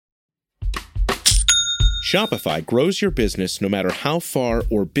Shopify grows your business no matter how far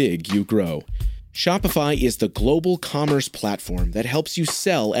or big you grow. Shopify is the global commerce platform that helps you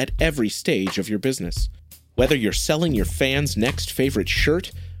sell at every stage of your business. Whether you're selling your fans' next favorite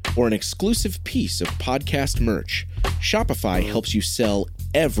shirt or an exclusive piece of podcast merch, Shopify helps you sell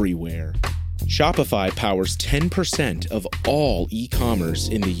everywhere. Shopify powers 10% of all e-commerce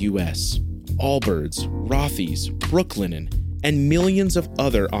in the US. Allbirds, Rothy's, Brooklinen, and millions of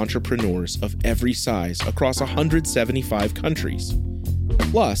other entrepreneurs of every size across 175 countries.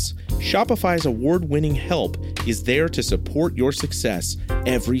 Plus, Shopify's award-winning help is there to support your success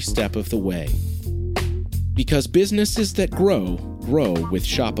every step of the way. Because businesses that grow, grow with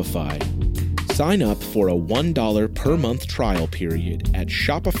Shopify. Sign up for a $1 per month trial period at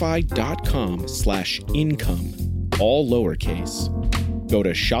shopify.com/income, all lowercase. Go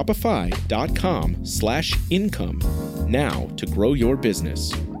to shopify.com/income now to grow your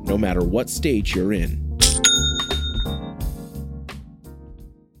business, no matter what stage you're in.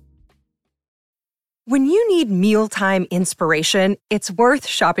 When you need mealtime inspiration, it's worth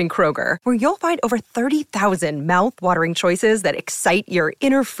shopping Kroger, where you'll find over 30,000 mouth-watering choices that excite your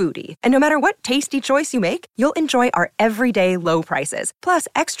inner foodie. And no matter what tasty choice you make, you'll enjoy our everyday low prices, plus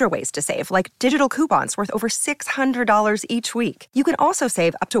extra ways to save, like digital coupons worth over $600 each week. You can also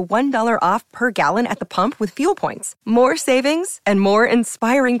save up to $1 off per gallon at the pump with fuel points. More savings and more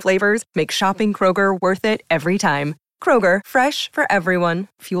inspiring flavors make shopping Kroger worth it every time. Kroger, fresh for everyone.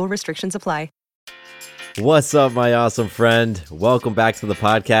 Fuel restrictions apply. What's up, my awesome friend? Welcome back to the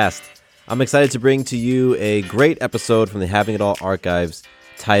podcast. I'm excited to bring to you a great episode from the Having It All archives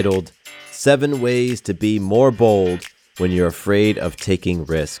titled 7 Ways to Be More Bold When You're Afraid of Taking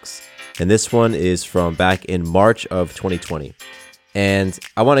Risks. And this one is from back in March of 2020. And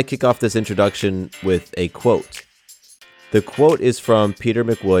I want to kick off this introduction with a quote. The quote is from Peter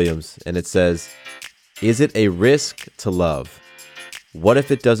McWilliams, and it says, "Is it a risk to love? What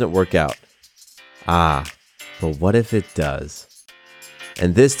if it doesn't work out? But what if it does?"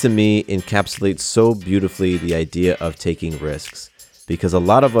 And this to me encapsulates so beautifully the idea of taking risks, because a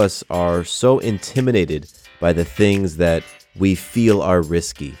lot of us are so intimidated by the things that we feel are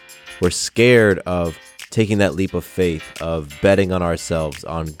risky. We're scared of taking that leap of faith, of betting on ourselves,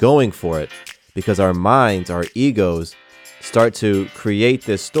 on going for it, because our minds, our egos, start to create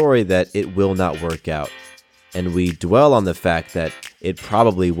this story that it will not work out. And we dwell on the fact that it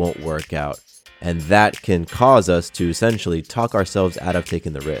probably won't work out. And that can cause us to essentially talk ourselves out of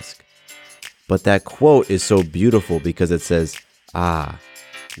taking the risk. But that quote is so beautiful because it says,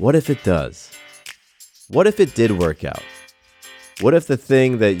 what if it does? What if it did work out? What if the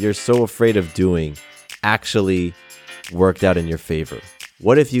thing that you're so afraid of doing actually worked out in your favor?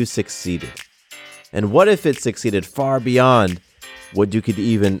 What if you succeeded? And what if it succeeded far beyond what you could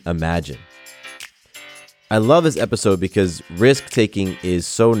even imagine? I love this episode because risk-taking is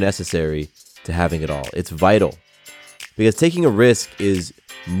so necessary to having it all. It's vital because taking a risk is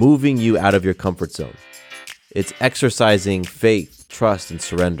moving you out of your comfort zone. It's exercising faith, trust, and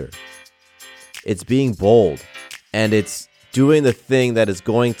surrender. It's being bold, and it's doing the thing that is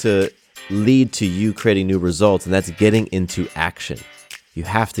going to lead to you creating new results, and that's getting into action. You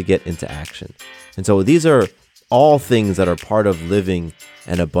have to get into action. And so these are all things that are part of living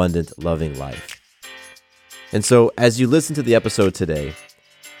an abundant, loving life. And so as you listen to the episode today,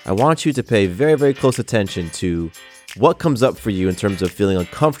 I want you to pay very, very close attention to what comes up for you in terms of feeling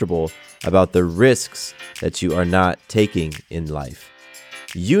uncomfortable about the risks that you are not taking in life.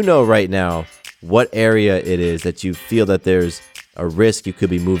 You know right now what area it is that you feel that there's a risk you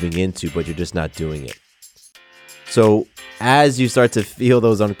could be moving into, but you're just not doing it. So as you start to feel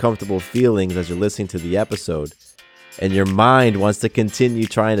those uncomfortable feelings as you're listening to the episode, and your mind wants to continue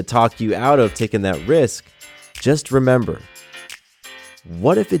trying to talk you out of taking that risk, just remember,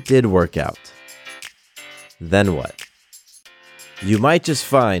 what if it did work out? Then what? You might just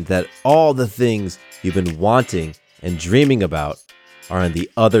find that all the things you've been wanting and dreaming about are on the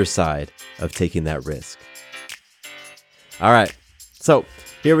other side of taking that risk. All right, so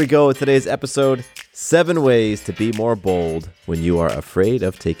here we go with today's episode, 7 ways to be more bold when you are afraid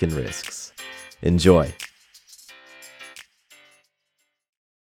of taking risks. Enjoy.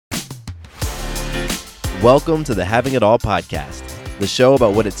 Welcome to the Having It All podcast, the show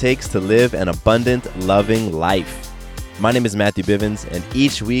about what it takes to live an abundant, loving life. My name is Matthew Bivens, and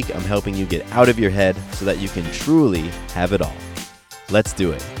each week I'm helping you get out of your head so that you can truly have it all. Let's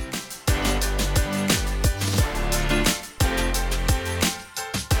do it.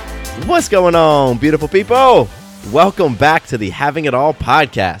 What's going on, beautiful people? Welcome back to the Having It All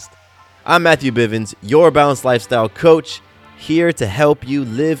podcast. I'm Matthew Bivens, your balanced lifestyle coach, here to help you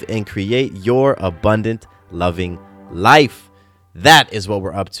live and create your abundant, loving life. That is what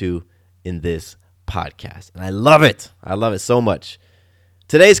we're up to in this podcast. And I love it. I love it so much.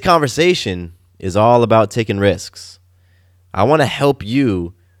 Today's conversation is all about taking risks. I want to help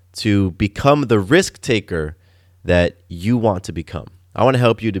you to become the risk taker that you want to become. I want to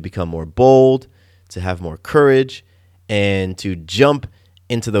help you to become more bold, to have more courage, and to jump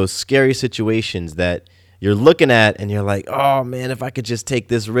into those scary situations that you're looking at and you're like, oh man, if I could just take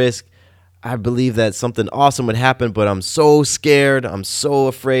this risk, I believe that something awesome would happen, but I'm so scared. I'm so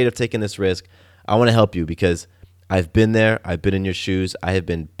afraid of taking this risk. I want to help you because I've been there. I've been in your shoes. I have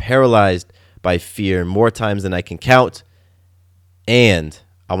been paralyzed by fear more times than I can count. And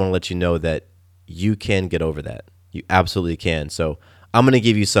I want to let you know that you can get over that. You absolutely can. So I'm going to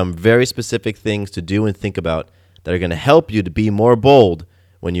give you some very specific things to do and think about that are going to help you to be more bold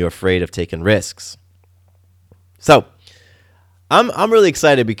when you're afraid of taking risks. So I'm really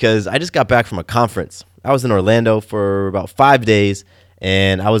excited because I just got back from a conference. I was in Orlando for about 5 days,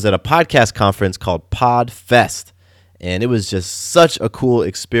 and I was at a podcast conference called PodFest. And it was just such a cool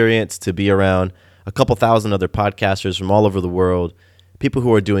experience to be around a couple thousand other podcasters from all over the world, people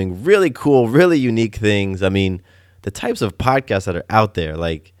who are doing really cool, really unique things. I mean, the types of podcasts that are out there,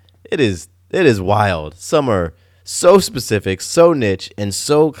 like, it is wild. Some are so specific, so niche, and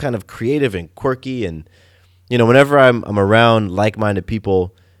so kind of creative and quirky. And, you know, whenever I'm around like-minded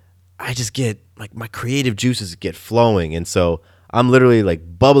people, I just get, like, my creative juices get flowing. And so I'm literally,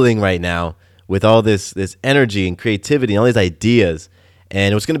 like, bubbling right now with all this energy and creativity and all these ideas.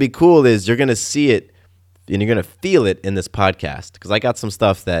 And what's going to be cool is you're going to see it and you're going to feel it in this podcast, because I got some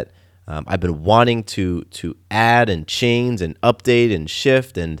stuff that I've been wanting to add and change and update and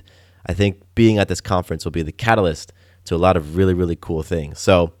shift. And I think being at this conference will be the catalyst to a lot of really, really cool things.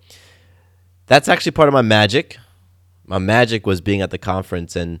 So that's actually part of my magic. My magic was being at the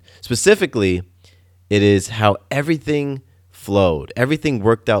conference, and specifically, it is how everything flowed. Everything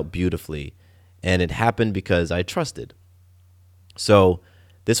worked out beautifully, and it happened because I trusted. So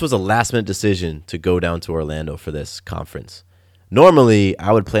this was a last-minute decision to go down to Orlando for this conference. Normally,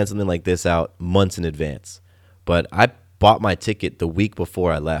 I would plan something like this out months in advance, but I bought my ticket the week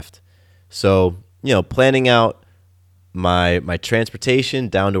before I left. So, you know, planning out my transportation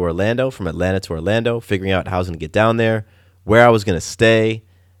down to Orlando, from Atlanta to Orlando, figuring out how I was going to get down there, where I was going to stay,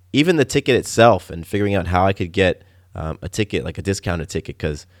 even the ticket itself, and figuring out how I could get a ticket, like a discounted ticket,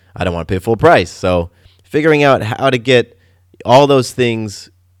 because I don't want to pay full price. So figuring out how to get all those things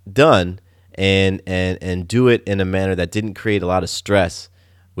done and do it in a manner that didn't create a lot of stress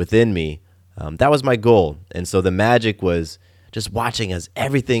within me, that was my goal. And so the magic was just watching as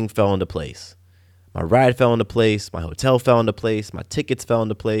everything fell into place. My ride fell into place, my hotel fell into place, my tickets fell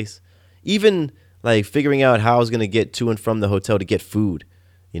into place, even like figuring out how I was going to get to and from the hotel to get food,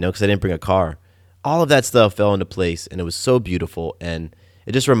 you know, because I didn't bring a car. All of that stuff fell into place, and it was so beautiful, and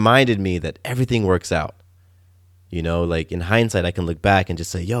it just reminded me that everything works out. You know, like in hindsight, I can look back and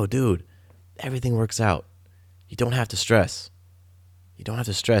just say, yo, dude, everything works out. You don't have to stress. You don't have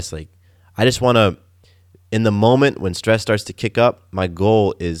to stress. Like, I just want to, in the moment when stress starts to kick up, my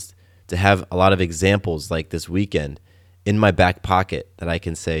goal is to have a lot of examples like this weekend in my back pocket that I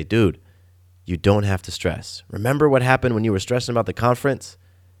can say, dude, you don't have to stress. Remember what happened when you were stressing about the conference?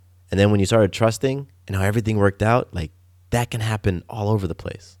 And then when you started trusting and how everything worked out, like, that can happen all over the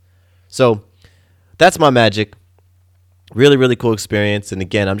place. So that's my magic. Really, really cool experience. And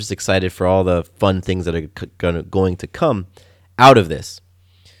again, I'm just excited for all the fun things that are going to come out of this.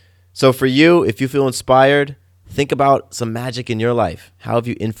 So for you, if you feel inspired, think about some magic in your life. How have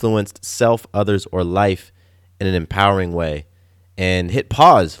you influenced self, others, or life in an empowering way? And hit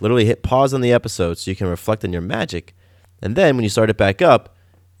pause, literally hit pause on the episode so you can reflect on your magic. And then when you start it back up,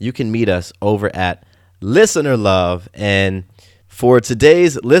 you can meet us over at Listener Love. And for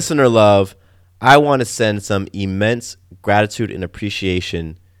today's Listener Love, I want to send some immense gratitude and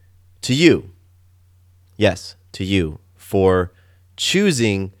appreciation to you. Yes, to you, for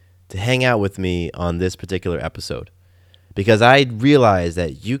choosing to hang out with me on this particular episode. Because I realized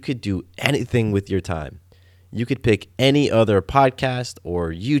that you could do anything with your time. You could pick any other podcast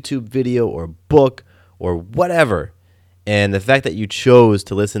or YouTube video or book or whatever. And the fact that you chose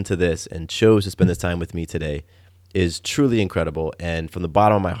to listen to this and chose to spend this time with me today is truly incredible. And from the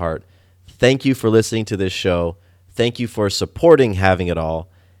bottom of my heart, thank you for listening to this show. Thank you for supporting Having It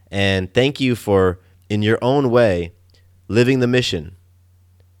All. And thank you for, in your own way, living the mission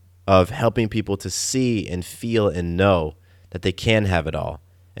of helping people to see and feel and know that they can have it all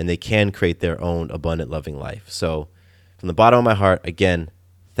and they can create their own abundant, loving life. So from the bottom of my heart, again,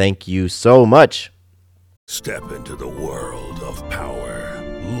 thank you so much. Step into the world of power,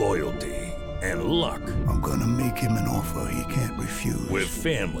 loyalty, and luck. I'm gonna make him an offer he can't refuse. With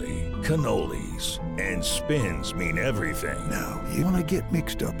family, cannolis, and spins mean everything. Now, you wanna get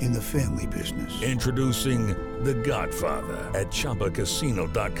mixed up in the family business. Introducing The Godfather at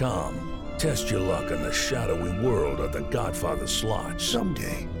ChumbaCasino.com. Test your luck in the shadowy world of The Godfather slot.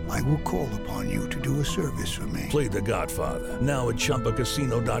 Someday, I will call upon you to do a service for me. Play The Godfather now at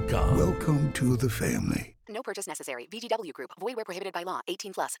ChumbaCasino.com. Welcome to the family. No purchase necessary. VGW Group. Void where prohibited by law.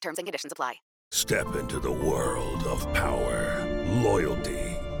 18 plus. Terms and conditions apply. Step into the world of power, loyalty,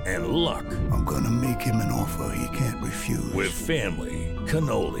 and luck. I'm gonna make him an offer he can't refuse. With family,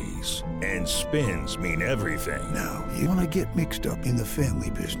 cannolis, and spins mean everything. Now, you wanna get mixed up in the family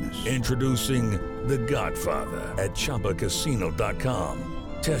business. Introducing The Godfather at ChumbaCasino.com.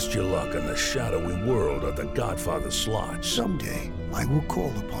 Test your luck in the shadowy world of The Godfather slot. Someday, I will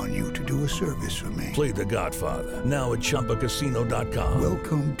call upon you to do a service for me. Play The Godfather now at ChumbaCasino.com.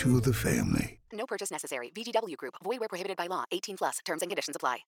 Welcome to the family. No purchase necessary. VGW Group. Void where prohibited by law. 18 plus. Terms and conditions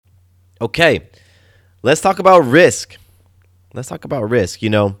apply. Okay, let's talk about risk. Let's talk about risk. You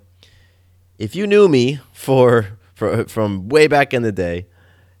know, if you knew me from way back in the day,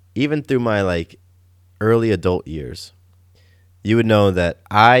 even through my early adult years, you would know that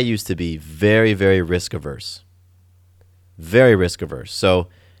I used to be very, very risk averse. Very risk averse. So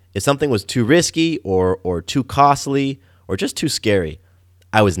if something was too risky or too costly or just too scary,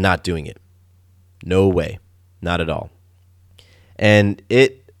 I was not doing it. No way. Not at all. And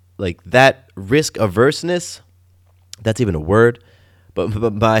that risk averseness, that's even a word, but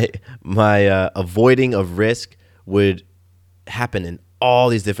my avoiding of risk would happen in all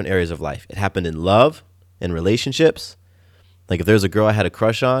these different areas of life. It happened in love, in relationships. Like if there's a girl I had a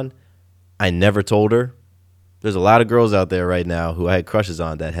crush on, I never told her. There's a lot of girls out there right now who I had crushes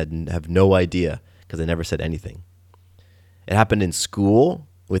on that have no idea because I never said anything. It happened in school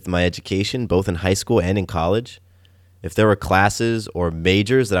with my education, both in high school and in college. If there were classes or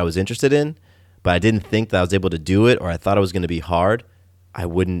majors that I was interested in, but I didn't think that I was able to do it or I thought it was going to be hard, I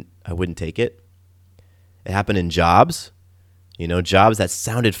wouldn't take it. It happened in jobs, jobs that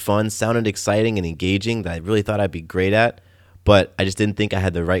sounded fun, sounded exciting and engaging that I really thought I'd be great at, but I just didn't think I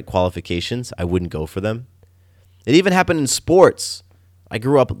had the right qualifications. I wouldn't go for them. It even happened in sports. I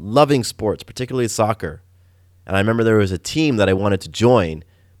grew up loving sports, particularly soccer. And I remember there was a team that I wanted to join,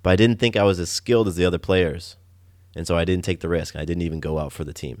 but I didn't think I was as skilled as the other players. And so I didn't take the risk. I didn't even go out for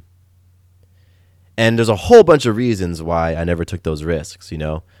the team. And there's a whole bunch of reasons why I never took those risks,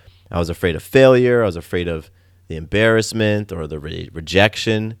 I was afraid of failure. I was afraid of the embarrassment or the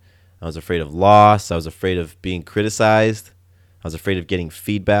rejection. I was afraid of loss. I was afraid of being criticized. I was afraid of getting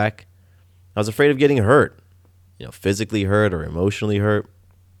feedback. I was afraid of getting hurt, physically hurt or emotionally hurt.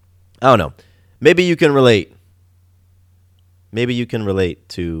 I don't know. Maybe you can relate. Maybe you can relate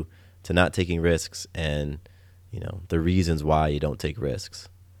to not taking risks and the reasons why you don't take risks.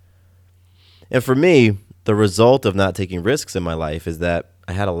 And for me, the result of not taking risks in my life is that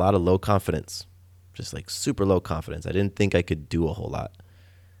I had a lot of low confidence, just super low confidence. I didn't think I could do a whole lot.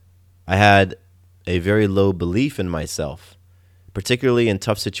 I had a very low belief in myself, particularly in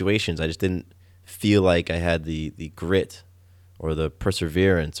tough situations. I just didn't feel like I had the grit or the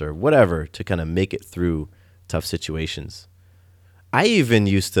perseverance or whatever to kind of make it through tough situations. I even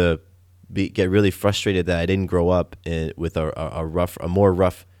used to get really frustrated that I didn't grow up with a more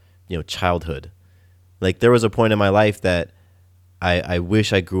rough, childhood. There was a point in my life that I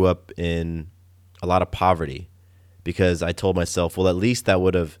wish I grew up in a lot of poverty because I told myself, well, at least that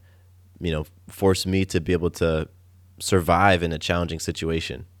would have, forced me to be able to survive in a challenging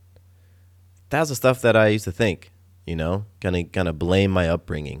situation. That's the stuff that I used to think, kind of blame my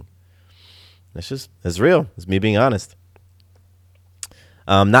upbringing. It's real. It's me being honest.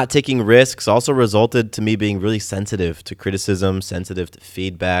 Not taking risks also resulted to me being really sensitive to criticism, sensitive to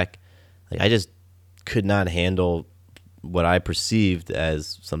feedback. I just could not handle what I perceived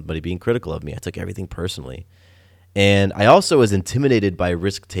as somebody being critical of me. I took everything personally. And I also was intimidated by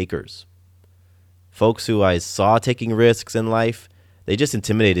risk takers. Folks who I saw taking risks in life, they just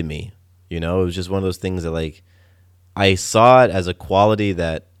intimidated me. It was just one of those things that I saw it as a quality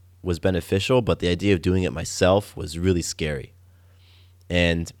that was beneficial, but the idea of doing it myself was really scary.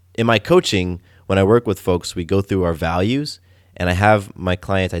 And in my coaching, when I work with folks, we go through our values, and I have my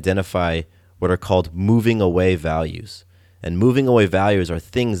clients identify what are called moving away values. And moving away values are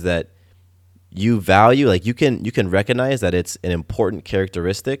things that you value, you can recognize that it's an important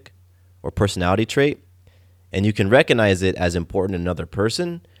characteristic or personality trait, and you can recognize it as important in another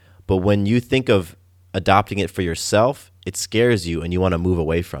person, but when you think of adopting it for yourself, it scares you and you want to move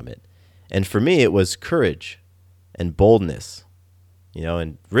away from it. And for me, it was courage and boldness.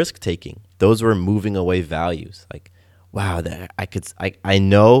 and risk taking. Those were moving away values. Like, wow, I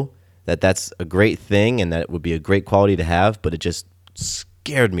know that that's a great thing and that it would be a great quality to have, but it just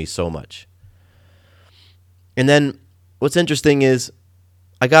scared me so much. And then what's interesting is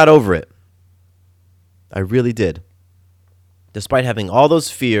I got over it. I really did. Despite having all those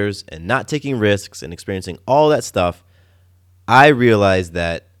fears and not taking risks and experiencing all that stuff, I realized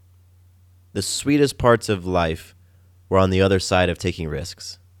that the sweetest parts of life were on the other side of taking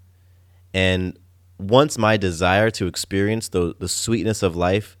risks. And once my desire to experience the sweetness of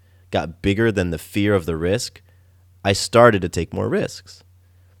life got bigger than the fear of the risk, I started to take more risks.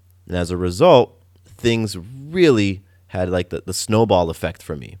 And as a result, things really had like the snowball effect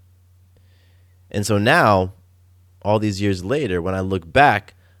for me. And so now, all these years later, when I look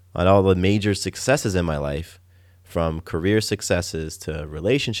back on all the major successes in my life, from career successes to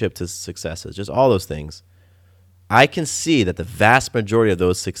relationship to successes, just all those things, I can see that the vast majority of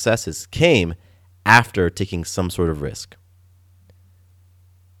those successes came after taking some sort of risk.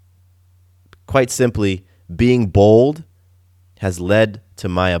 Quite simply, being bold has led to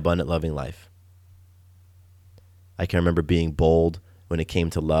my abundant loving life. I can remember being bold when it came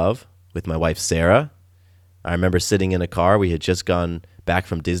to love with my wife, Sarah. I remember sitting in a car. We had just gone back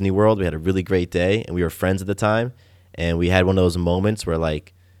from Disney World. We had a really great day, and we were friends at the time. And we had one of those moments where,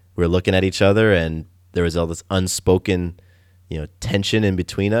 like, we were looking at each other, and there was all this unspoken, tension in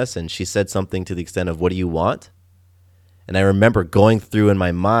between us. And she said something to the extent of, "What do you want?" And I remember going through in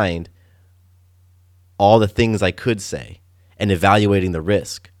my mind all the things I could say and evaluating the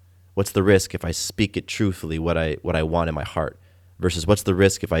risk. What's the risk if I speak it truthfully, what I want in my heart, versus what's the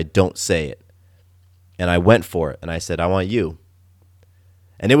risk if I don't say it? And I went for it, and I said, "I want you."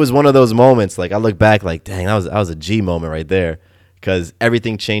 And it was one of those moments, like I look back like, dang, that was a G moment right there, because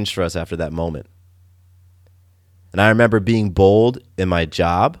everything changed for us after that moment. And I remember being bold in my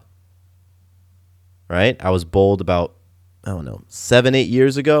job, right? I was bold about, 7-8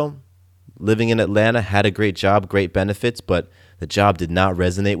 years ago, living in Atlanta, had a great job, great benefits, but the job did not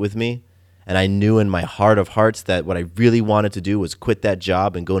resonate with me. And I knew in my heart of hearts that what I really wanted to do was quit that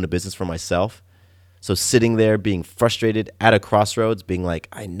job and go into business for myself. So sitting there being frustrated at a crossroads, being like,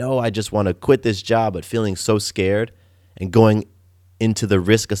 I know I just want to quit this job, but feeling so scared, and going into the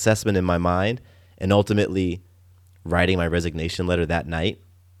risk assessment in my mind and ultimately writing my resignation letter that night.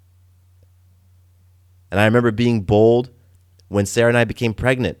 And I remember being bold when Sarah and I became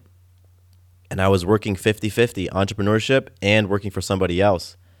pregnant, and I was working 50-50 entrepreneurship and working for somebody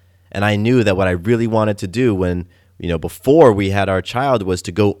else. And I knew that what I really wanted to do when, before we had our child, was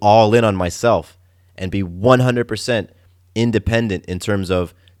to go all in on myself and be 100% independent in terms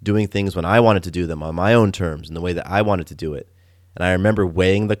of doing things when I wanted to do them on my own terms and the way that I wanted to do it. And I remember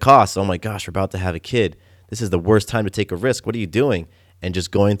weighing the costs. Oh my gosh, we're about to have a kid. This is the worst time to take a risk. What are you doing? And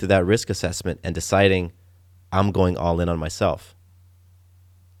just going through that risk assessment and deciding I'm going all in on myself.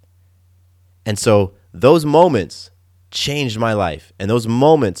 And so those moments changed my life. And those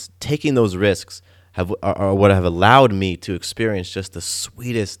moments, taking those risks, are what have allowed me to experience just the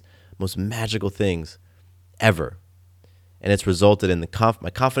sweetest, most magical things ever. And it's resulted in my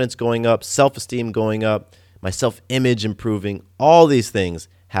confidence going up, self-esteem going up, my self-image improving. All these things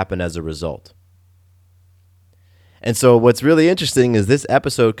happen as a result. And so what's really interesting is this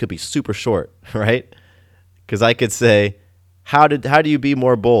episode could be super short, right? Because I could say, how do you be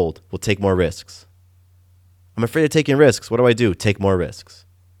more bold? Well, take more risks. I'm afraid of taking risks. What do? Take more risks.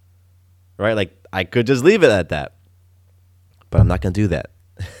 Right? Like, I could just leave it at that. But I'm not going to do that.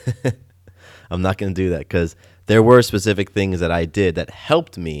 I'm not going to do that, because there were specific things that I did that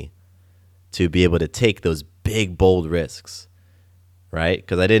helped me to be able to take those big, bold risks, right?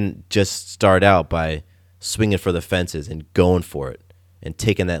 Because I didn't just start out by swinging for the fences and going for it and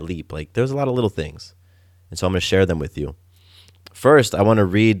taking that leap. Like, there's a lot of little things. And so I'm going to share them with you. First, I want to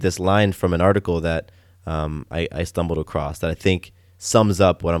read this line from an article that I stumbled across that I think sums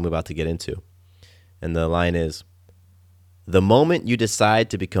up what I'm about to get into. And the line is, "The moment you decide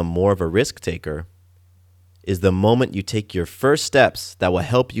to become more of a risk taker is the moment you take your first steps that will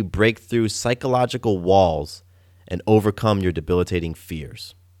help you break through psychological walls and overcome your debilitating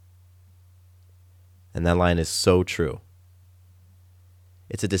fears." And that line is so true.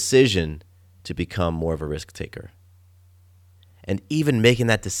 It's a decision to become more of a risk taker. And even making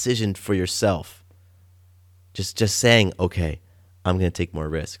that decision for yourself, just saying, okay, I'm going to take more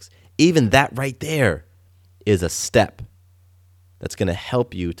risks. Even that right there is a step that's going to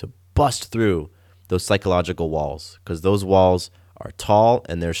help you to bust through those psychological walls, because those walls are tall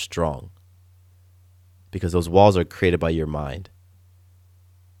and they're strong, because those walls are created by your mind.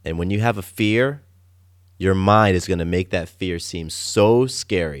 And when you have a fear, your mind is going to make that fear seem so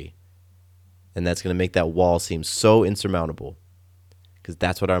scary, and that's going to make that wall seem so insurmountable, because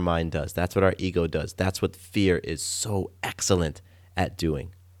that's what our mind does. That's what our ego does. That's what fear is so excellent at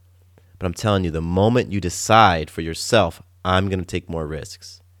doing. But I'm telling you, the moment you decide for yourself, I'm going to take more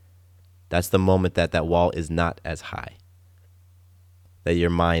risks, that's the moment that that wall is not as high, that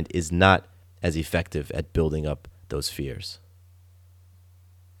your mind is not as effective at building up those fears.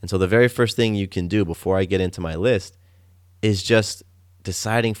 And so the very first thing you can do before I get into my list is just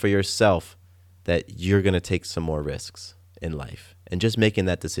deciding for yourself that you're going to take some more risks in life, and just making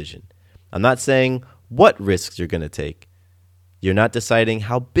that decision. I'm not saying what risks you're going to take. You're not deciding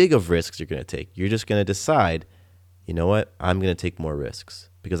how big of risks you're going to take. You're just going to decide, you know what, I'm going to take more risks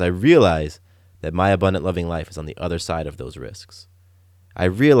because I realize that my abundant loving life is on the other side of those risks. I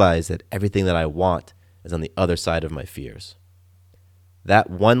realize that everything that I want is on the other side of my fears.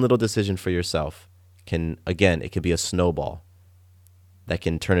 That one little decision for yourself can, again, it could be a snowball that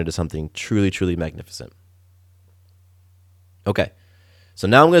can turn into something truly, truly magnificent. Okay, so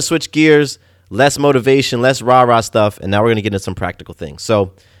now I'm going to switch gears, less motivation, less rah-rah stuff, and now we're going to get into some practical things.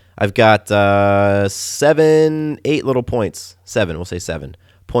 So I've got 7 little points, 7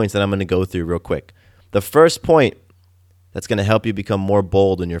 points that I'm going to go through real quick. The first point that's going to help you become more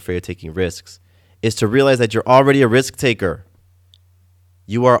bold when you're afraid of taking risks is to realize that you're already a risk taker.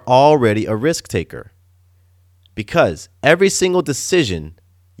 You are already a risk taker, because every single decision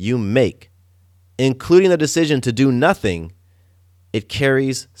you make, including the decision to do nothing, it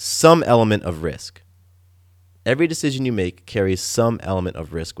carries some element of risk. Every decision you make carries some element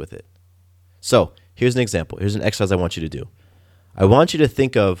of risk with it. So here's an example. Here's an exercise I want you to do. I want you to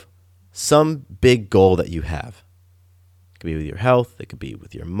think of some big goal that you have. It could be with your health. It could be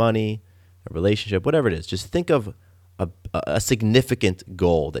with your money, a relationship, whatever it is. Just think of a significant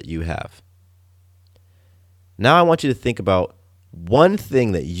goal that you have. Now I want you to think about one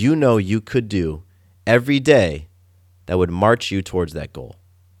thing that you know you could do every day that would march you towards that goal.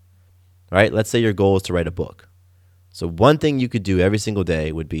 All right, let's say your goal is to write a book. So one thing you could do every single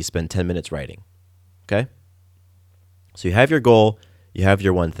day would be spend 10 minutes writing. Okay? So you have your goal, you have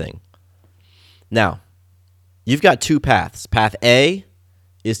your one thing. Now, you've got two paths. Path A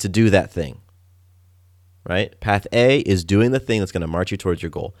is to do that thing. Right? Path A is doing the thing that's going to march you towards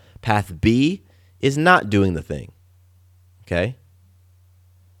your goal. Path B is not doing the thing. Okay?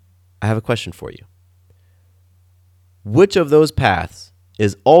 I have a question for you. Which of those paths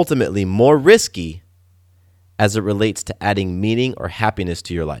is ultimately more risky as it relates to adding meaning or happiness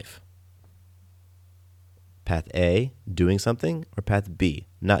to your life? Path A, doing something, or path B,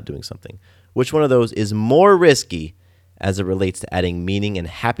 not doing something? Which one of those is more risky as it relates to adding meaning and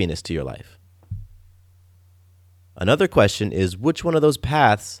happiness to your life? Another question is, which one of those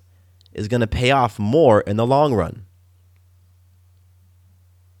paths is going to pay off more in the long run?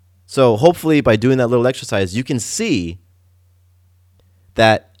 So hopefully by doing that little exercise, you can see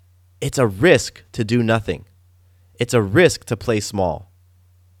that it's a risk to do nothing. It's a risk to play small,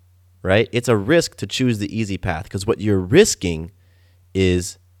 right? It's a risk to choose the easy path, because what you're risking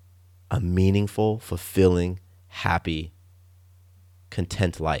is a meaningful, fulfilling, happy,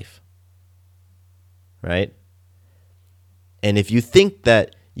 content life, right? And if you think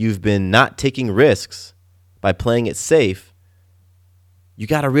that you've been not taking risks by playing it safe, you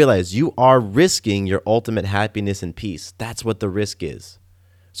got to realize you are risking your ultimate happiness and peace. That's what the risk is.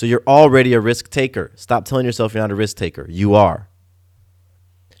 So you're already a risk taker. Stop telling yourself you're not a risk taker. You are.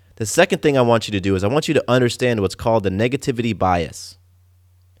 The second thing I want you to do is I want you to understand what's called the negativity bias.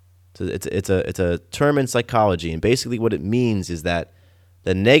 So it's a term in psychology, and basically what it means is that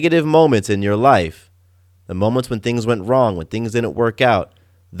the negative moments in your life, the moments when things went wrong, when things didn't work out,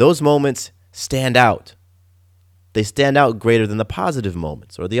 those moments stand out. They stand out greater than the positive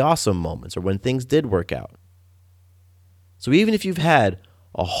moments or the awesome moments or when things did work out. So even if you've had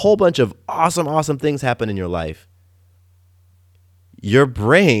a whole bunch of awesome things happen in your life, your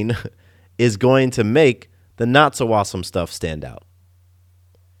brain is going to make the not so awesome stuff stand out.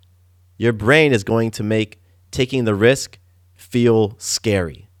 Your brain is going to make taking the risk feel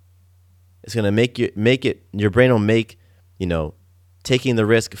scary. It's going to your brain will make, taking the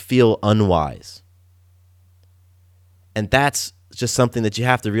risk feel unwise. And that's just something that you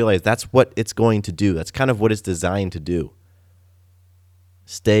have to realize. That's what it's going to do. That's kind of what it's designed to do.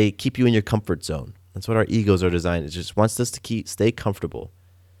 Keep you in your comfort zone. That's what our egos are designed. It just wants us to stay comfortable.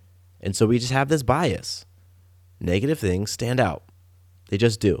 And so we just have this bias. Negative things stand out. They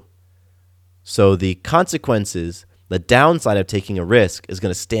just do. So the consequences, the downside of taking a risk is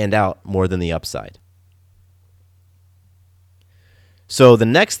going to stand out more than the upside. So the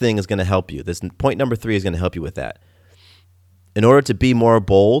next thing is going to help you. This point number 3 is going to help you with that. In order to be more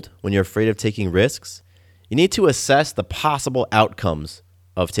bold when you're afraid of taking risks, you need to assess the possible outcomes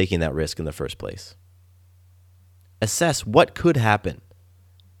of taking that risk in the first place. Assess what could happen.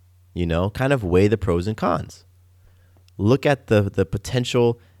 Kind of weigh the pros and cons. Look at the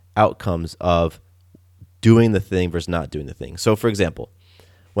potential outcomes of doing the thing versus not doing the thing. So, for example,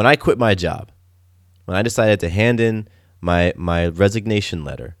 when I quit my job, when I decided to hand in my resignation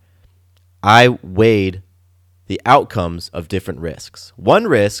letter, I weighed the outcomes of different risks. One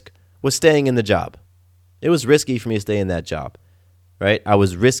risk was staying in the job. It was risky for me to stay in that job, right? I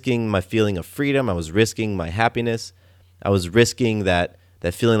was risking my feeling of freedom. I was risking my happiness. I was risking that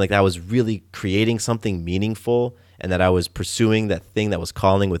feeling like I was really creating something meaningful and that I was pursuing that thing that was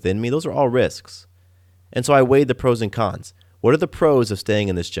calling within me. Those are all risks. And so I weighed the pros and cons. What are the pros of staying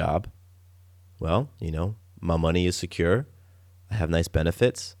in this job? Well, my money is secure. I have nice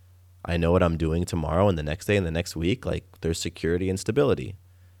benefits. I know what I'm doing tomorrow and the next day and the next week. Like, there's security and stability,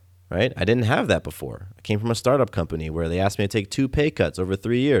 right? I didn't have that before. I came from a startup company where they asked me to take 2 pay cuts over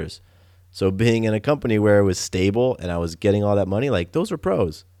 3 years. So being in a company where it was stable and I was getting all that money, like, those were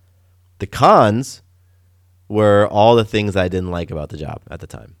pros. The cons were all the things I didn't like about the job at the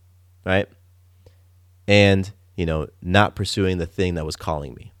time, right? And, not pursuing the thing that was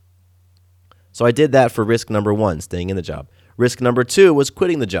calling me. So I did that for risk number 1, staying in the job. Risk number 2 was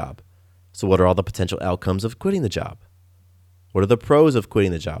quitting the job. So what are all the potential outcomes of quitting the job? What are the pros of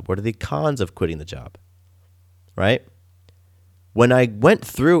quitting the job? What are the cons of quitting the job? Right? When I went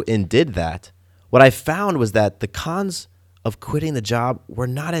through and did that, what I found was that the cons of quitting the job were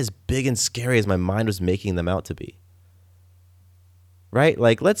not as big and scary as my mind was making them out to be. Right?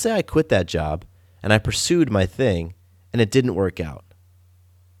 Like, let's say I quit that job and I pursued my thing and it didn't work out.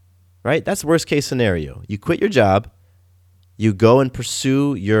 Right? That's the worst case scenario. You quit your job, you go and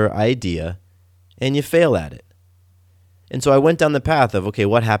pursue your idea, and you fail at it. And so I went down the path of, okay,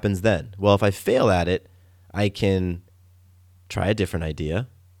 what happens then? Well, if I fail at it, I can try a different idea,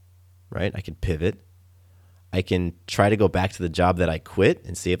 right? I can pivot. I can try to go back to the job that I quit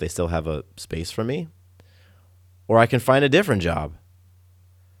and see if they still have a space for me. Or I can find a different job.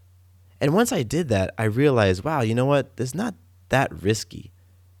 And once I did that, I realized, wow, you know what? It's not that risky.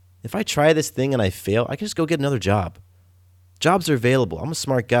 If I try this thing and I fail, I can just go get another job. Jobs are available. I'm a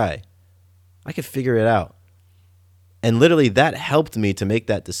smart guy. I can figure it out. And literally that helped me to make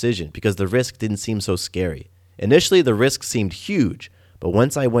that decision because the risk didn't seem so scary. Initially, the risk seemed huge, but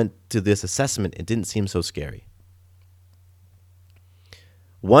once I went to this assessment, it didn't seem so scary.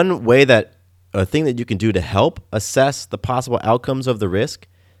 One way a thing that you can do to help assess the possible outcomes of the risk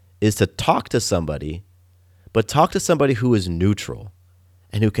is to talk to somebody, but talk to somebody who is neutral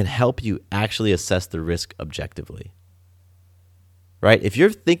and who can help you actually assess the risk objectively. Right? If you're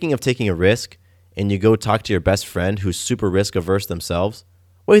thinking of taking a risk and you go talk to your best friend who's super risk averse themselves,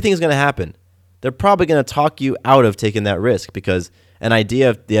 what do you think is going to happen? They're probably going to talk you out of taking that risk because the idea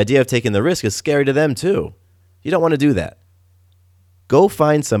of taking the risk is scary to them too. You don't want to do that. Go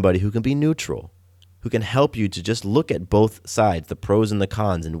find somebody who can be neutral, who can help you to just look at both sides, the pros and the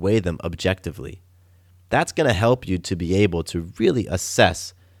cons, and weigh them objectively. That's going to help you to be able to really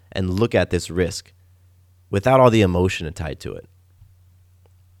assess and look at this risk without all the emotion tied to it.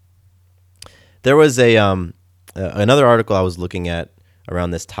 There was another article I was looking at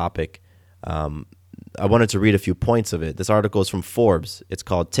around this topic. I wanted to read a few points of it. This article is from Forbes. It's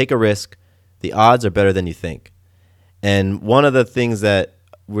called "Take a Risk. The Odds Are Better Than You Think." And one of the things that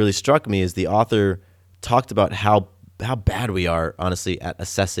really struck me is the author talked about how bad we are, honestly, at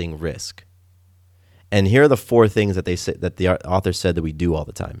assessing risk. And here are the 4 things that the author said that we do all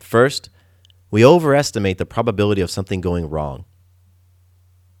the time. First, we overestimate the probability of something going wrong.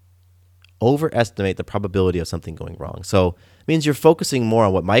 Overestimate the probability of something going wrong. So it means you're focusing more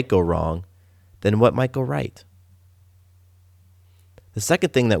on what might go wrong than what might go right. The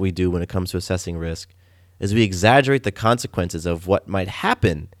second thing that we do when it comes to assessing risk is we exaggerate the consequences of what might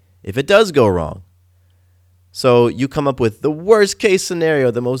happen if it does go wrong. So you come up with the worst case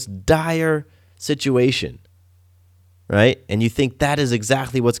scenario, the most dire situation, right? And you think that is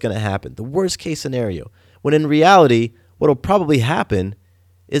exactly what's going to happen, the worst case scenario. When in reality, what will probably happen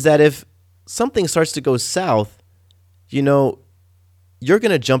is that if something starts to go south, you're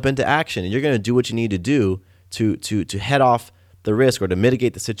going to jump into action and you're going to do what you need to do to head off the risk or to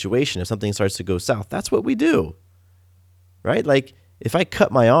mitigate the situation if something starts to go south. That's what we do, right? Like if I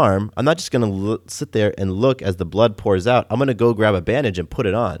cut my arm, I'm not just going to sit there and look as the blood pours out. I'm going to go grab a bandage and put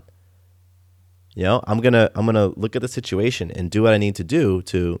it on. I'm going to look at the situation and do what I need to do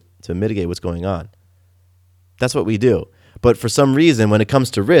to mitigate what's going on. That's what we do. But for some reason, when it comes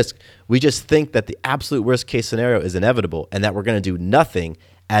to risk, we just think that the absolute worst case scenario is inevitable and that we're going to do nothing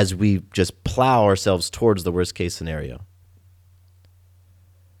as we just plow ourselves towards the worst case scenario.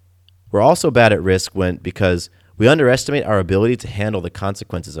 We're also bad at risk because we underestimate our ability to handle the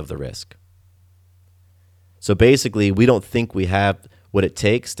consequences of the risk. So basically, we don't think we have what it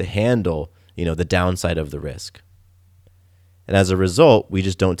takes to handle, the downside of the risk. And as a result, we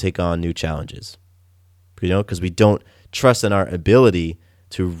just don't take on new challenges, because we don't trust in our ability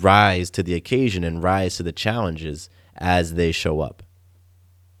to rise to the occasion and rise to the challenges as they show up.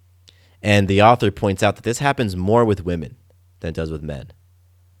 And the author points out that this happens more with women than it does with men.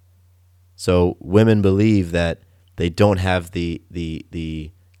 So women believe that they don't have the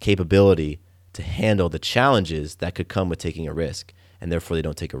capability to handle the challenges that could come with taking a risk, and therefore they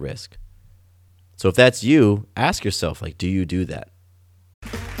don't take a risk. So if that's you, ask yourself, do you do that?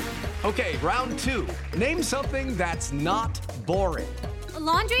 Okay, round 2. Name something that's not boring. A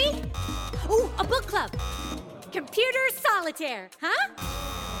laundry? Ooh, a book club. Computer solitaire, huh?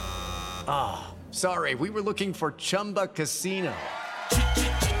 Ah, sorry, we were looking for Chumba Casino.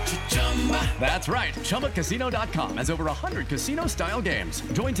 That's right, ChumbaCasino.com has over 100 casino-style games.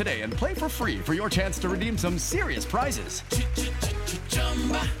 Join today and play for free for your chance to redeem some serious prizes.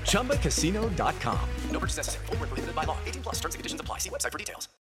 ChumbaCasino.com. No purchase necessary. Void where prohibited by law. 18+. Terms and conditions apply. See website for details.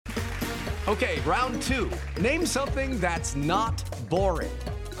 Okay, round 2. Name something that's not boring.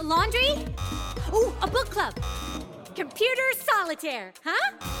 A laundry? Ooh, a book club. Computer solitaire,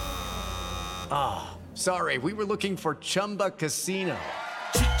 huh? Ah, sorry, we were looking for Chumba Casino.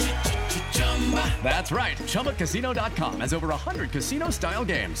 That's right, ChumbaCasino.com has over 100 casino-style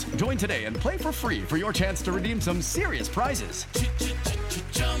games. Join today and play for free for your chance to redeem some serious prizes.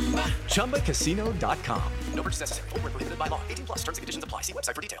 ChumbaCasino.com. No purchase necessary. Void where prohibited by law. 18+. Terms and conditions apply. See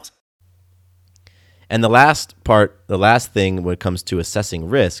website for details. And the last thing when it comes to assessing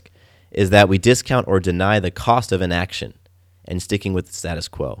risk is that we discount or deny the cost of inaction and sticking with the status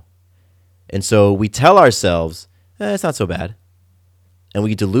quo. And so we tell ourselves, it's not so bad. And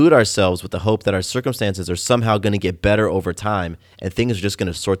we delude ourselves with the hope that our circumstances are somehow going to get better over time and things are just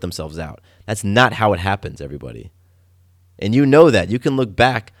going to sort themselves out. That's not how it happens, everybody. And you know that. You can look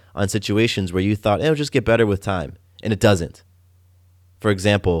back on situations where you thought, it'll just get better with time. And it doesn't. For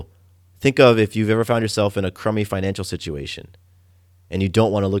example, think of if you've ever found yourself in a crummy financial situation and you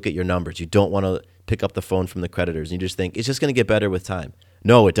don't want to look at your numbers. You don't want to pick up the phone from the creditors. And you just think, it's just going to get better with time.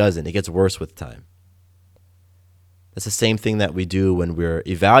 No, it doesn't. It gets worse with time. That's the same thing that we do when we're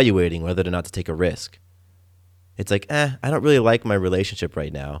evaluating whether or not to take a risk. It's like, I don't really like my relationship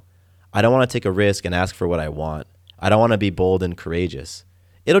right now. I don't want to take a risk and ask for what I want. I don't want to be bold and courageous.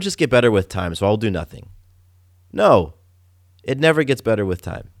 It'll just get better with time, so I'll do nothing. No, it never gets better with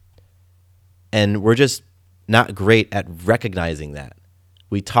time. And we're just not great at recognizing that.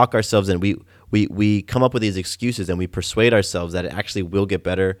 We talk ourselves and we come up with these excuses and we persuade ourselves that it actually will get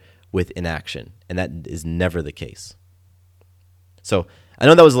better with inaction. And that is never the case. So I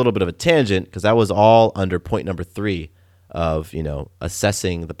know that was a little bit of a tangent because that was all under point number 3 of,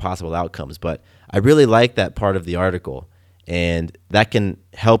 assessing the possible outcomes. But I really like that part of the article, and that can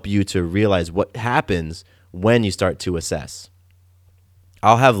help you to realize what happens when you start to assess.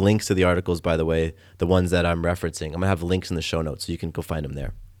 I'll have links to the articles, by the way, the ones that I'm referencing. I'm going to have links in the show notes so you can go find them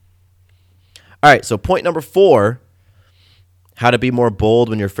there. All right, so point number 4, how to be more bold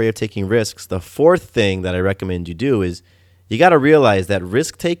when you're afraid of taking risks. The 4th thing that I recommend you do is you got to realize that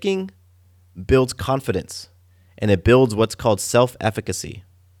risk-taking builds confidence, and it builds what's called self-efficacy.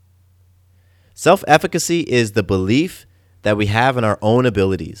 Self-efficacy is the belief that we have in our own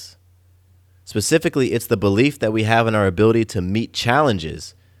abilities. Specifically, it's the belief that we have in our ability to meet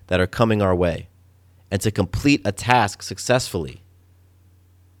challenges that are coming our way and to complete a task successfully.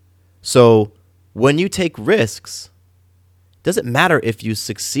 So when you take risks, it doesn't matter if you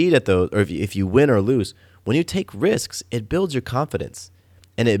succeed at those or if you win or lose. When you take risks, it builds your confidence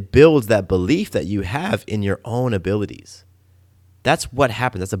and it builds that belief that you have in your own abilities. That's what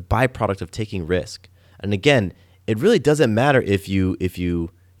happens. That's a byproduct of taking risk. And again, it really doesn't matter if you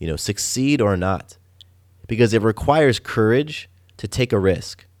succeed or not, because it requires courage to take a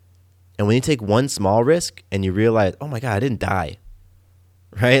risk. And when you take one small risk and you realize, oh my God, I didn't die,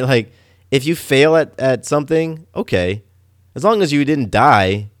 right? Like if you fail at something, okay, as long as you didn't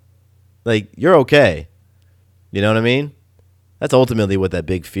die, like you're okay. You know what I mean? That's ultimately what that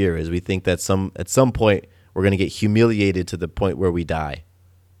big fear is. We think that at some point we're going to get humiliated to the point where we die,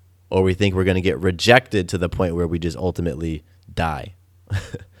 or we think we're going to get rejected to the point where we just ultimately die.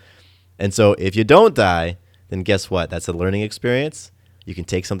 And so if you don't die, then guess what? That's a learning experience. You can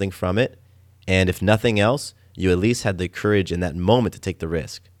take something from it. And if nothing else, you at least had the courage in that moment to take the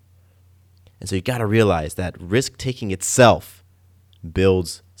risk. And so you got to realize that risk taking itself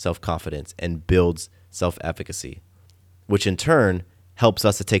builds self-confidence and builds self-efficacy, which in turn helps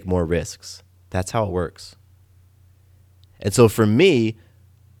us to take more risks. That's how it works. And so for me,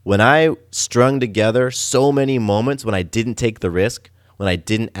 when I strung together so many moments when I didn't take the risk, when I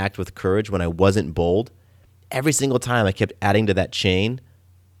didn't act with courage, when I wasn't bold, every single time I kept adding to that chain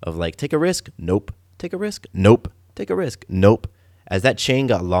of like, take a risk, nope, take a risk, nope, take a risk, nope. As that chain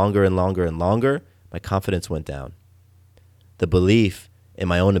got longer and longer and longer, my confidence went down. The belief in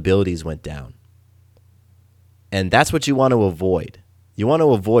my own abilities went down. And that's what you want to avoid. You want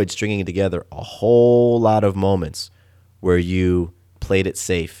to avoid stringing together a whole lot of moments where you played it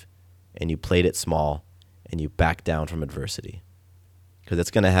safe and you played it small and you back down from adversity, because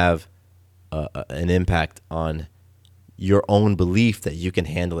it's going to have an impact on your own belief that you can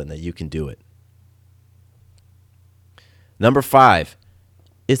handle it and that you can do it. Number 5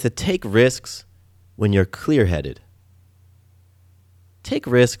 is to take risks when you're clear-headed. Take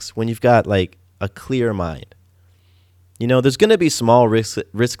risks when you've got like a clear mind. You know, there's going to be small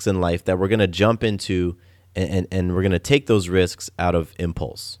risks in life that we're going to jump into and we're going to take those risks out of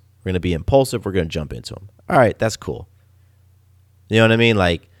impulse. We're going to be impulsive. We're going to jump into them. All right, that's cool. You know what I mean?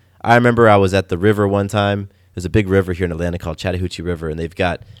 Like, I remember I was at the river one time. There's a big river here in Atlanta called Chattahoochee River, and they've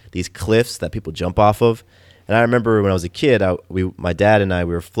got these cliffs that people jump off of. And I remember when I was a kid, my dad and I,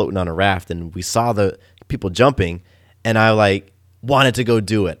 we were floating on a raft, and we saw the people jumping, and I like wanted to go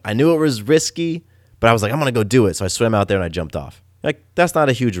do it. I knew it was risky, but I was like, I'm going to go do it. So I swam out there and I jumped off. Like, that's not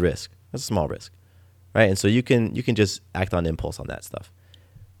a huge risk. That's a small risk, right? And so you can just act on impulse on that stuff.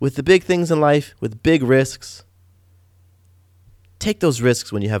 With the big things in life, with big risks, take those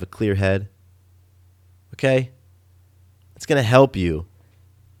risks when you have a clear head, okay? It's going to help you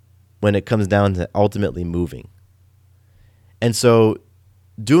when it comes down to ultimately moving. And so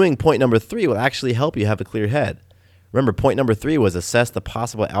doing point number 3 will actually help you have a clear head. Remember, point number 3 was assess the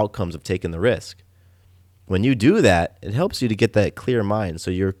possible outcomes of taking the risk. When you do that, it helps you to get that clear mind.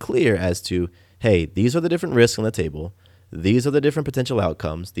 So you're clear as to, hey, these are the different risks on the table. These are the different potential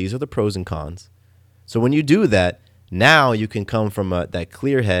outcomes. These are the pros and cons. So when you do that, now you can come from that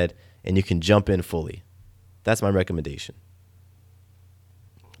clear head and you can jump in fully. That's my recommendation.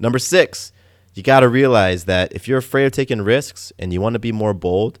 Number 6, you got to realize that if you're afraid of taking risks and you want to be more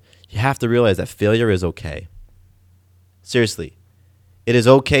bold, you have to realize that failure is okay. Seriously, it is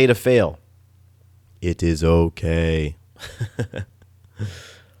okay to fail. It is okay.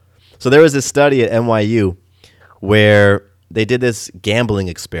 So there was this study at NYU where they did this gambling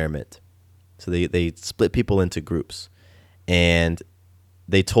experiment. So they split people into groups, and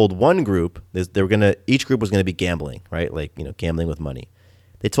they told one group each group was gonna be gambling, right? Like, you know, gambling with money.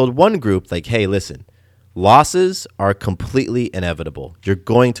 They told one group, like, hey, listen, losses are completely inevitable. You're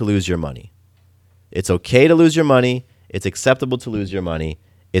going to lose your money. It's okay to lose your money. It's acceptable to lose your money.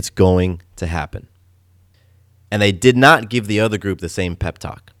 It's going to happen. And they did not give the other group the same pep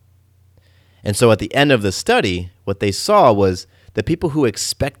talk. And so at the end of the study, what they saw was the people who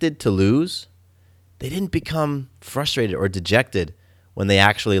expected to lose, they didn't become frustrated or dejected when they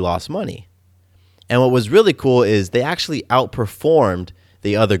actually lost money. And what was really cool is they actually outperformed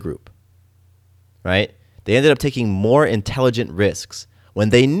the other group, right? They ended up taking more intelligent risks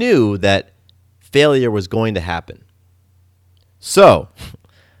when they knew that failure was going to happen. So,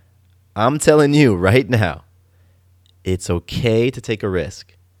 I'm telling you right now, it's okay to take a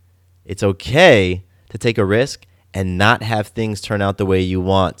risk. It's okay to take a risk and not have things turn out the way you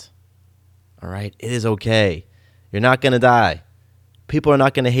want. All right? It is okay. You're not going to die. People are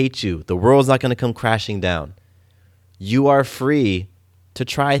not going to hate you. The world's not going to come crashing down. You are free to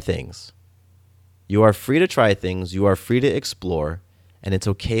try things. You are free to try things. You are free to explore. And it's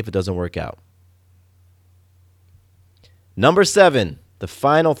okay if it doesn't work out. Number 7, the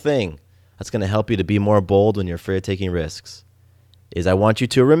final thing that's going to help you to be more bold when you're afraid of taking risks is I want you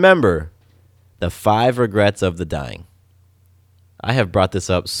to remember the 5 regrets of the dying. I have brought this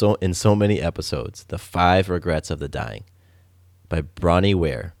up in so many episodes, the 5 regrets of the dying by Bronnie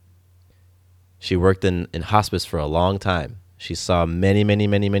Ware. She worked in hospice for a long time. She saw many, many,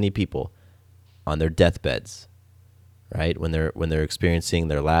 many, many people on their deathbeds, right? When they're experiencing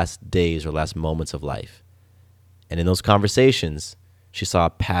their last days or last moments of life. And in those conversations, she saw a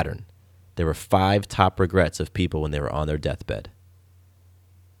pattern. There were 5 top regrets of people when they were on their deathbed.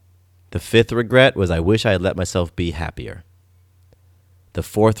 The 5th regret was, I wish I had let myself be happier. The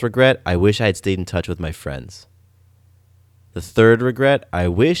 4th regret, I wish I had stayed in touch with my friends. The 3rd regret, I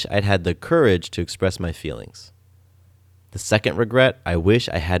wish I'd had the courage to express my feelings. The 2nd regret, I wish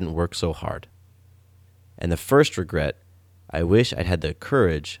I hadn't worked so hard. And the first regret, I wish I'd had the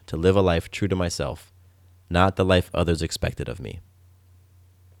courage to live a life true to myself, not the life others expected of me.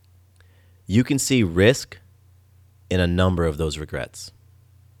 You can see risk in a number of those regrets,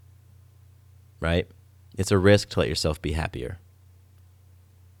 right? It's a risk to let yourself be happier.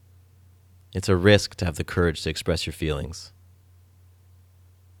 It's a risk to have the courage to express your feelings.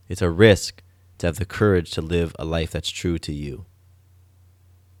 It's a risk to have the courage to live a life that's true to you.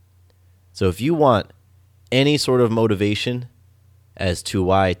 So if you want any sort of motivation as to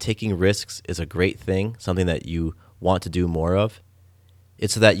why taking risks is a great thing, something that you want to do more of,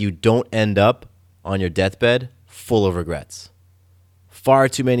 it's so that you don't end up on your deathbed full of regrets. Far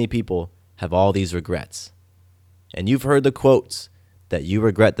too many people have all these regrets. And you've heard the quotes that you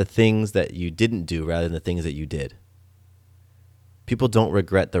regret the things that you didn't do rather than the things that you did. People don't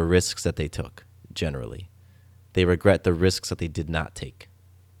regret the risks that they took, generally. They regret the risks that they did not take.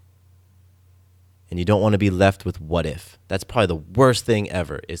 And you don't want to be left with what if. That's probably the worst thing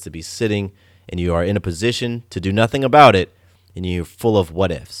ever, is to be sitting and you are in a position to do nothing about it and you're full of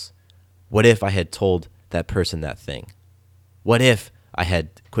what ifs. What if I had told that person that thing? What if I had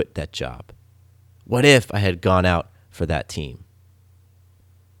quit that job? What if I had gone out for that team?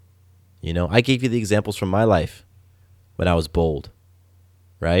 You know, I gave you the examples from my life when I was bold,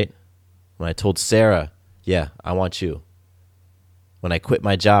 right? When I told Sarah, yeah, I want you. When I quit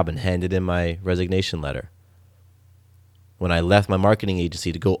my job and handed in my resignation letter. When I left my marketing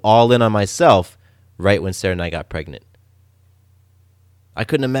agency to go all in on myself right when Sarah and I got pregnant. I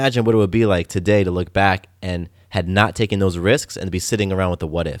couldn't imagine what it would be like today to look back and had not taken those risks and to be sitting around with the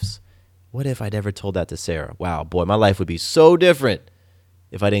what ifs. What if I'd ever told that to Sarah? Wow, boy, my life would be so different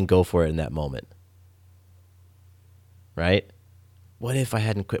if I didn't go for it in that moment. Right? What if I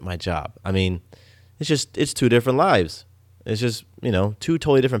hadn't quit my job? I mean, it's two different lives. It's just, two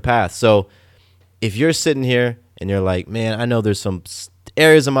totally different paths. So if you're sitting here and you're like, man, I know there's some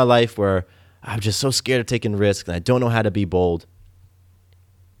areas in my life where I'm just so scared of taking risks and I don't know how to be bold,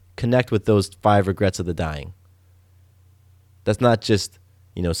 connect with those 5 regrets of the dying. That's not just,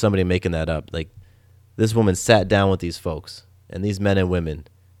 somebody making that up. Like, this woman sat down with these folks, and these men and women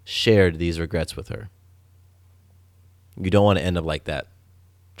shared these regrets with her. You don't want to end up like that.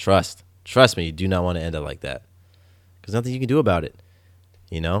 Trust me, you do not want to end up like that. Because nothing you can do about it.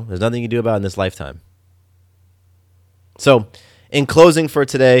 There's nothing you can do about it in this lifetime. So, in closing for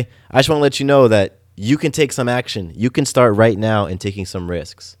today, I just want to let you know that you can take some action. You can start right now in taking some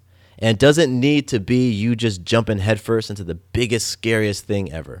risks. And it doesn't need to be you just jumping headfirst into the biggest, scariest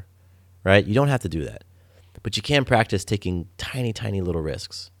thing ever, right? You don't have to do that. But you can practice taking tiny, tiny little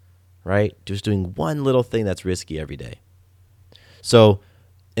risks, right? Just doing one little thing that's risky every day. So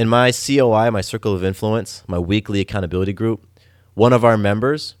in my COI, my Circle of Influence, my weekly accountability group, one of our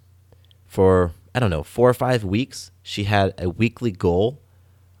members for, 4 or 5 weeks, she had a weekly goal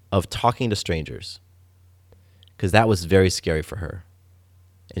of talking to strangers because that was very scary for her.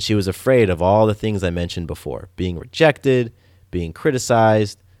 And she was afraid of all the things I mentioned before, being rejected, being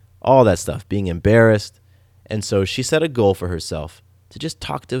criticized, all that stuff, being embarrassed. And so she set a goal for herself to just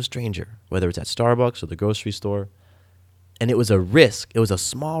talk to a stranger, whether it's at Starbucks or the grocery store. And it was a risk. It was a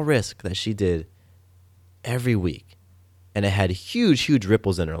small risk that she did every week. And it had huge, huge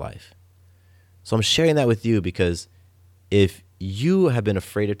ripples in her life. So I'm sharing that with you because if you have been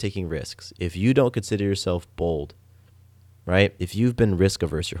afraid of taking risks, if you don't consider yourself bold, right? If you've been risk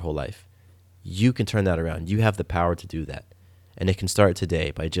averse your whole life, you can turn that around. You have the power to do that. And it can start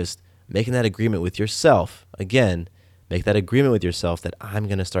today by just making that agreement with yourself. Again, make that agreement with yourself that I'm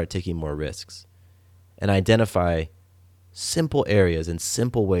going to start taking more risks. And identify simple areas and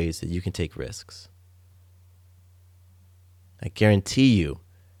simple ways that you can take risks. I guarantee you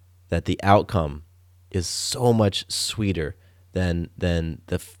that the outcome is so much sweeter than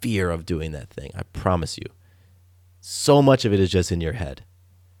the fear of doing that thing. I promise you. So much of it is just in your head.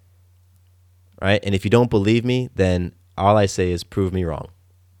 Right? And if you don't believe me, then all I say is prove me wrong.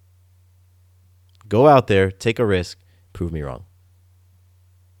 Go out there, take a risk, prove me wrong.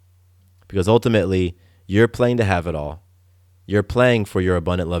 Because ultimately, you're playing to have it all. You're playing for your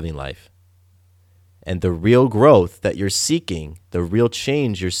abundant, loving life. And the real growth that you're seeking, the real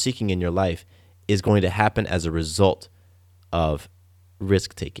change you're seeking in your life is going to happen as a result of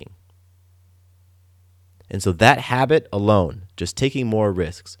risk taking. And so that habit alone, just taking more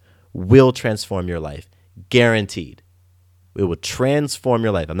risks, will transform your life. Guaranteed. It will transform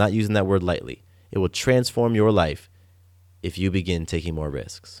your life. I'm not using that word lightly. It will transform your life if you begin taking more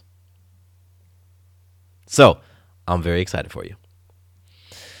risks. So, I'm very excited for you.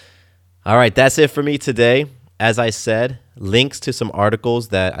 All right, that's it for me today. As I said, links to some articles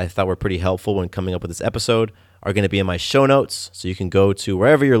that I thought were pretty helpful when coming up with this episode are going to be in my show notes. So you can go to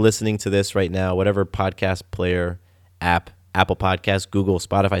wherever you're listening to this right now, whatever podcast player app, Apple Podcasts, Google,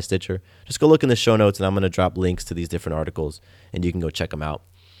 Spotify, Stitcher. Just go look in the show notes, and I'm going to drop links to these different articles, and you can go check them out.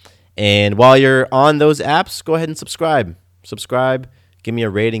 And while you're on those apps, go ahead and subscribe. Subscribe, give me a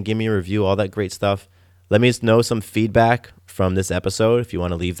rating, give me a review, all that great stuff. Let me know some feedback from this episode. If you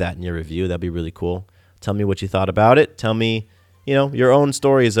want to leave that in your review, that'd be really cool. Tell me what you thought about it. Tell me, your own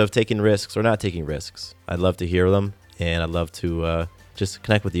stories of taking risks or not taking risks. I'd love to hear them, and I'd love to just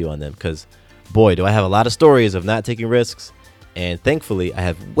connect with you on them, because boy, do I have a lot of stories of not taking risks, and thankfully I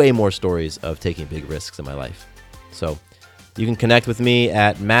have way more stories of taking big risks in my life. So you can connect with me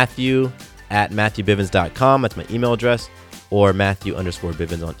at matthew@matthewbivens.com. That's my email address, or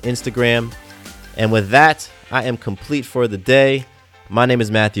Matthew_Bivens on Instagram. And with that, I am complete for the day. My name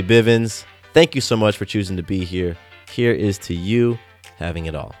is Matthew Bivens. Thank you so much for choosing to be here. Here is to you having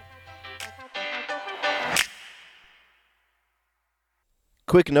it all.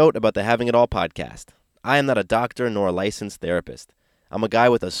 Quick note about the Having It All podcast. I am not a doctor nor a licensed therapist. I'm a guy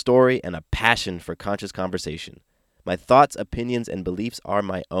with a story and a passion for conscious conversation. My thoughts, opinions, and beliefs are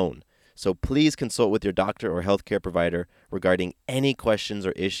my own. So please consult with your doctor or healthcare provider regarding any questions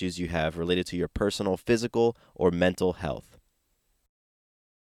or issues you have related to your personal physical or mental health.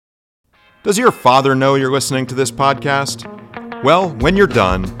 Does your father know you're listening to this podcast? Well, when you're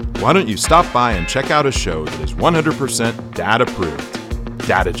done, why don't you stop by and check out a show that is 100% dad-approved,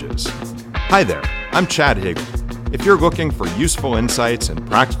 Dadages. Hi there, I'm Chad Higgle. If you're looking for useful insights and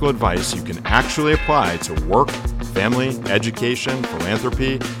practical advice you can actually apply to work, family, education,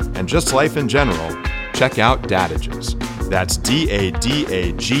 philanthropy, and just life in general, check out Dadages. That's Dadages,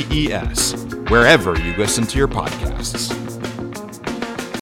 wherever you listen to your podcasts.